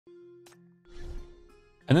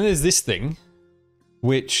And then there's this thing,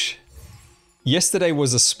 which yesterday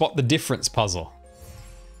was a spot the difference puzzle.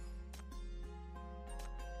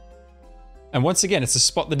 And once again, it's a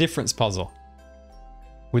spot the difference puzzle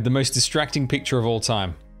with the most distracting picture of all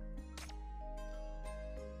time.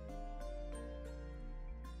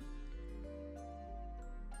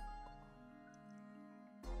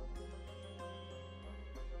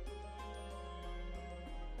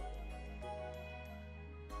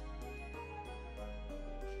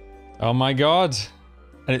 Oh my god.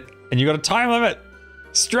 And you got a time limit.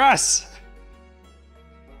 Stress.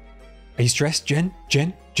 Are you stressed, Jen?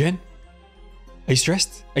 Jen? Jen? Are you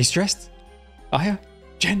stressed? Are you stressed? Are you?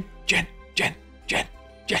 Jen? Jen? Jen? Jen?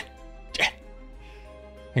 Jen? Jen?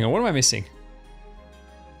 Hang on, what am I missing?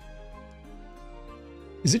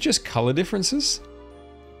 Is it just color differences?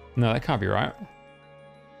 No, that can't be right.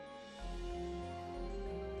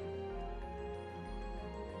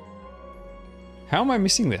 How am I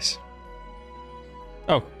missing this?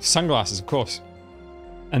 Oh, sunglasses, of course.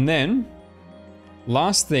 And then,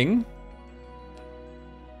 last thing.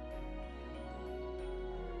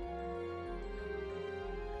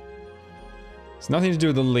 It's nothing to do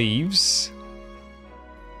with the leaves.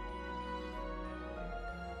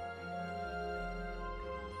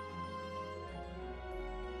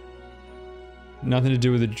 Nothing to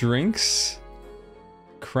do with the drinks.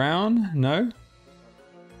 Crown? No?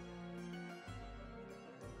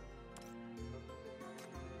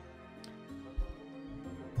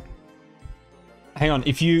 Hang on,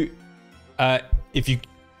 if you fail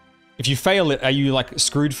it, are you like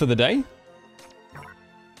screwed for the day?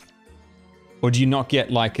 Or do you not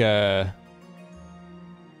get like a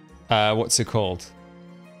what's it called?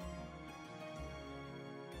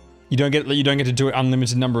 You don't get to do it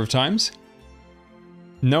unlimited number of times?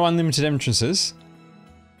 No unlimited entrances.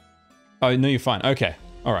 Oh no, you're fine. Okay.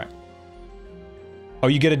 Alright. Oh,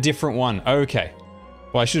 you get a different one. Okay.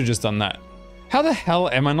 Well, I should have just done that. How the hell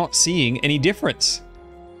am I not seeing any difference?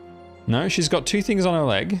 No, she's got 2 things on her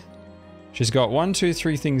leg. She's got 1, 2,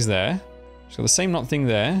 3 things there. She's got the same knot thing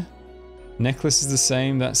there. Necklace is the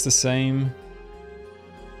same, that's the same.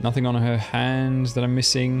 Nothing on her hand that I'm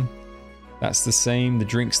missing. That's the same, the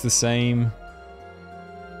drink's the same.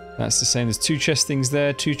 That's the same, there's 2 chest things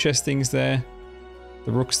there, 2 chest things there.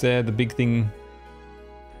 The rook's there, the big thing.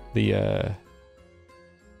 The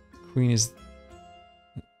queen is...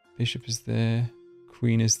 Bishop is there.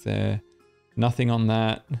 Queen is there. Nothing on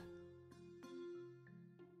that.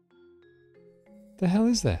 The hell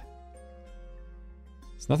is there?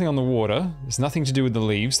 There's nothing on the water. There's nothing to do with the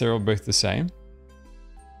leaves. They're all both the same.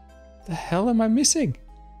 The hell am I missing?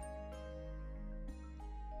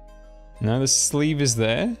 No, the sleeve is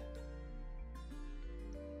there.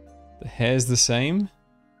 The hair's the same.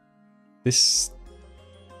 This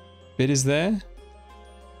bit is there.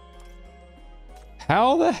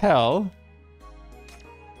 How the hell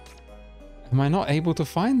am I not able to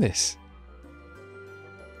find this?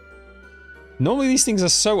 Normally these things are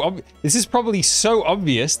so obvious. This is probably so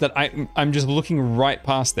obvious that I'm just looking right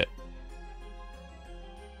past it.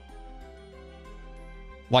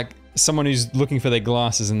 Like someone who's looking for their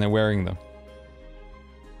glasses and they're wearing them.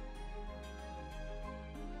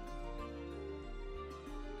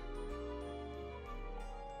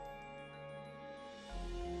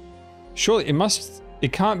 Surely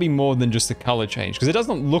it can't be more than just a color change, because it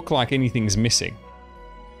doesn't look like anything's missing.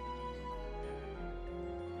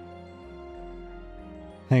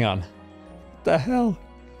 Hang on. What the hell?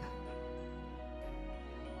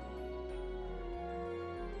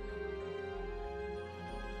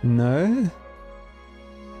 No.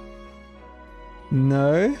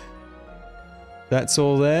 No. That's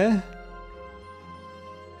all there.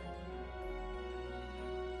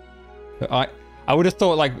 I would have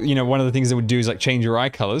thought, like, you know, one of the things that would do is like change your eye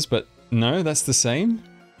colors, but no, that's the same.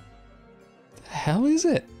 What the hell is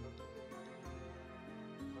it?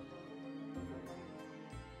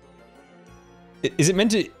 Is it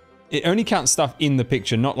meant to... It only counts stuff in the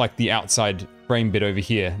picture, not like the outside frame bit over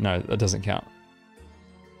here. No, that doesn't count.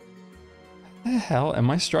 How the hell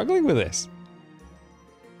am I struggling with this?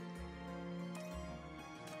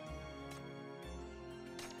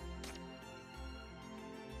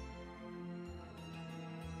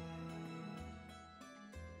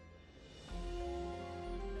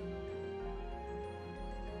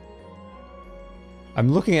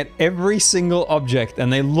 I'm looking at every single object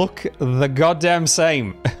and they look the goddamn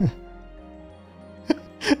same.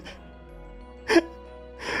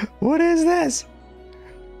 What is this?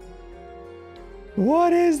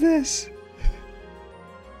 What is this?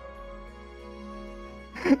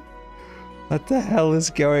 What the hell is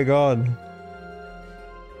going on?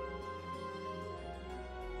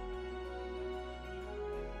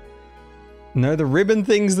 No, the ribbon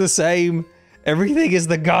thing's the same. Everything is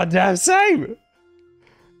the goddamn same.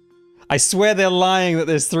 I swear they're lying that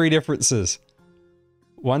there's 3 differences.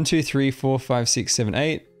 1, 2, 3, 4, 5, 6, 7,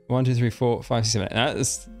 8. 1, 2, 3, 4, 5, 6, 7, 8. No,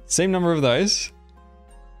 it's the same number of those.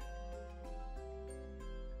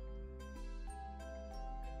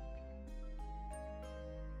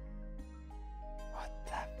 What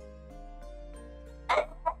the?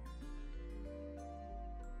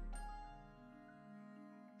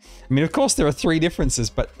 I mean, of course there are 3 differences,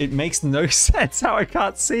 but it makes no sense how I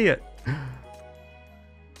can't see it.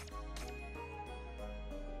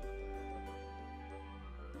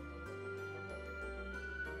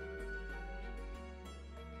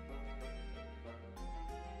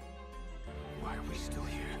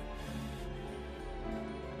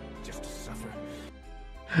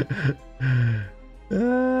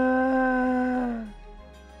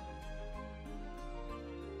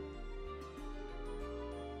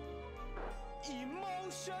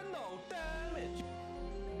 Emotional damage.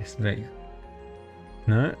 This makes...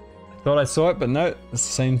 No, I thought I saw it, but no, it's the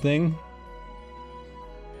same thing.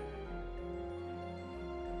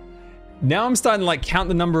 Now I'm starting to like count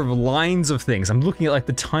the number of lines of things. I'm looking at like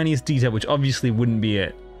the tiniest detail, which obviously wouldn't be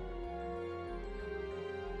it.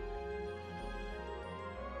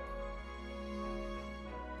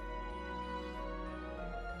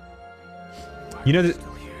 You know,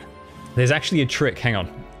 there's actually a trick. Hang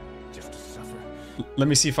on. Let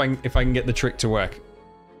me see if I can get the trick to work.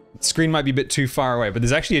 The screen might be a bit too far away, but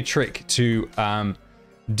there's actually a trick to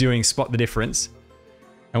doing spot the difference.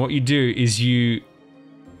 And what you do is you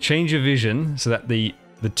change your vision so that the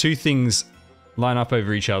 2 things line up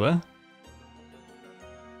over each other,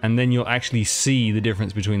 and then you'll actually see the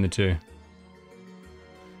difference between the 2.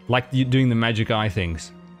 Like you're doing the magic eye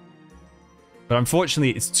things. But unfortunately,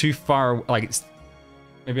 it's too far. Like it's.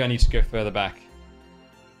 Maybe I need to go further back.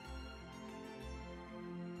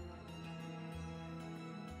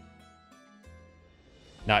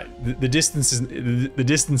 No, the distance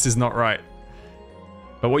is not right.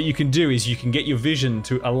 But what you can do is you can get your vision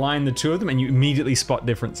to align the 2 of them, and you immediately spot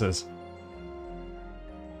differences.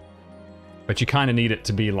 But you kind of need it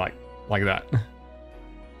to be like that.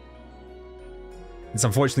 It's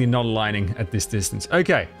unfortunately not aligning at this distance.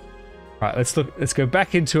 Okay. All right, let's go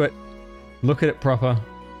back into it. Look at it proper.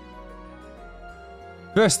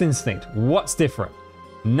 First instinct, what's different?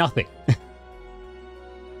 Nothing.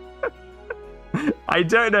 I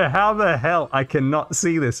don't know how the hell I cannot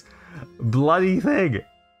see this bloody thing.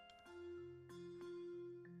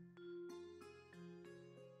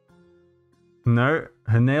 No,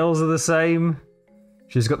 her nails are the same.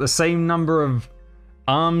 She's got the same number of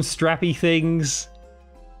arm strappy things.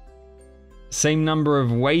 Same number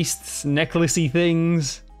of waists, necklacey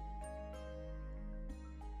things.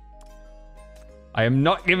 I am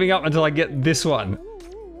not giving up until I get this one.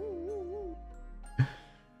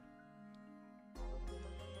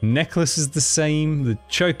 Necklace is the same. The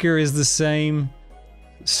choker is the same.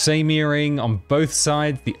 Same earring on both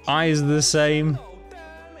sides. The eyes are the same.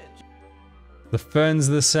 The fern's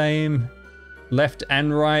the same. Left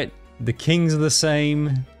and right. The king's the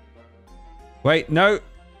same. Wait, no.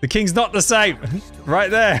 The king's not the same. Right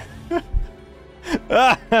there.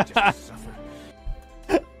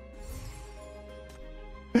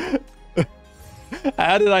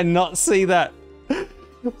 How did I not see that?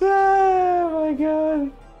 Oh my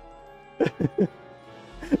god.